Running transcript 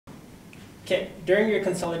Okay, during your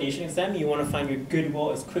consolidation exam, you want to find your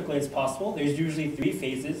goodwill as quickly as possible. There's usually 3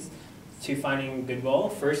 phases to finding goodwill.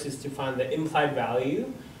 First is to find the implied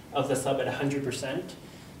value of the sub at 100%.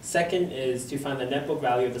 Second is to find the net book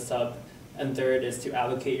value of the sub. And third is to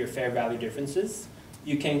allocate your fair value differences.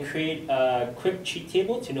 You can create a quick cheat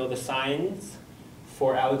table to know the signs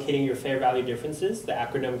for allocating your fair value differences. The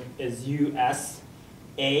acronym is USA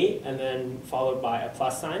and then followed by a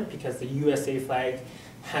plus sign because the USA flag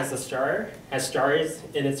has stars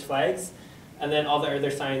in its flags, and then all the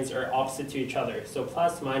other signs are opposite to each other. So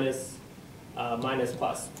plus, minus, minus,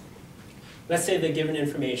 plus. Let's say the given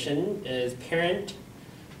information is parent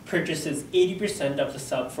purchases 80% of the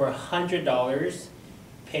sub for $100,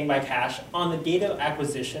 paying by cash. On the date of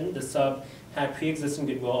acquisition, the sub had pre-existing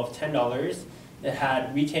goodwill of $10, it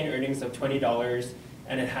had retained earnings of $20,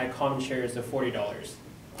 and it had common shares of $40.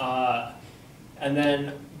 And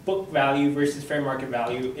then book value versus fair market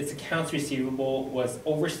value, its accounts receivable was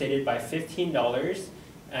overstated by $15,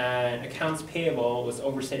 and accounts payable was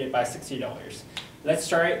overstated by $60. Let's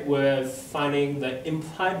start with finding the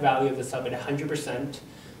implied value of the sub at 100%.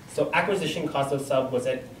 So acquisition cost of sub was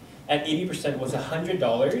at 80% was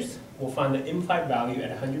 $100. We'll find the implied value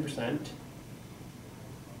at 100%.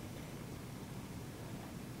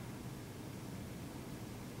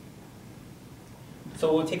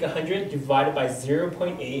 So we'll take 100 divided by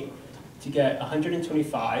 0.8 to get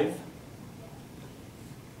 125.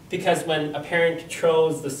 Because when a parent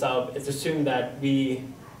controls the sub, it's assumed that we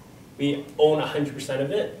own 100%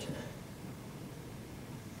 of it.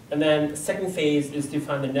 And then the second phase is to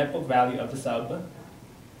find the net book value of the sub.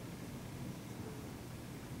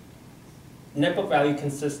 Net book value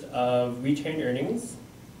consists of retained earnings,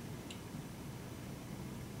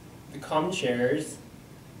 the common shares,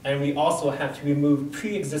 and we also have to remove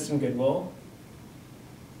pre-existing goodwill.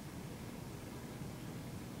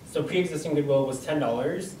 So pre-existing goodwill was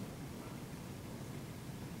 $10.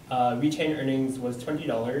 Retained earnings was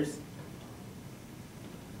 $20.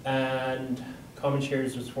 And common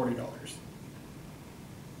shares was $40.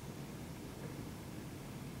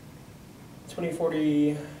 20,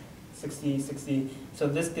 40, 60, 60. So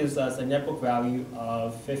this gives us a net book value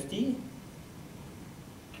of 50.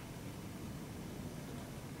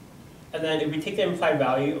 And then if we take the implied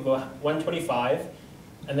value of 125,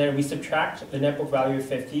 and then we subtract the net book value of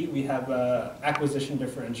 50, we have an acquisition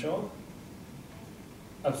differential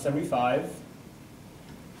of 75.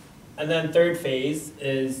 And then third phase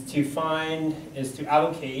is to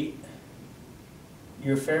allocate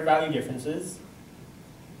your fair value differences.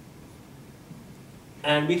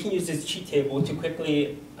 And we can use this cheat table to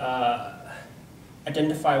quickly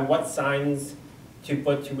identify what signs to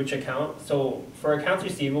put to which account. So for accounts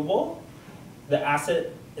receivable, the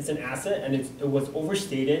asset is an asset and it was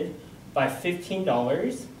overstated by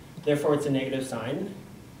 $15, therefore it's a negative sign.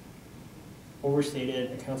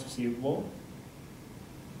 Overstated accounts receivable.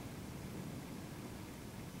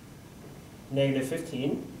 Negative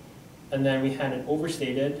 15. And then we had an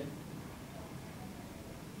overstated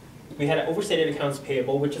accounts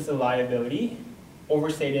payable, which is a liability.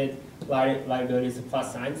 Overstated liability is a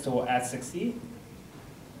plus sign, so we'll add 60.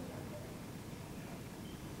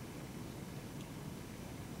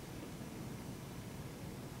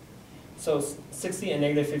 So 60 and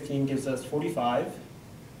negative 15 gives us 45.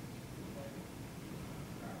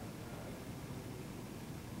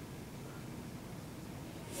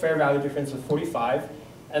 Fair value difference of 45.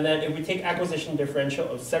 And then if we take acquisition differential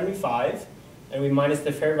of 75, and we minus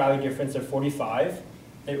the fair value difference of 45,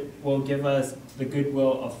 it will give us the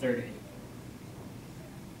goodwill of 30.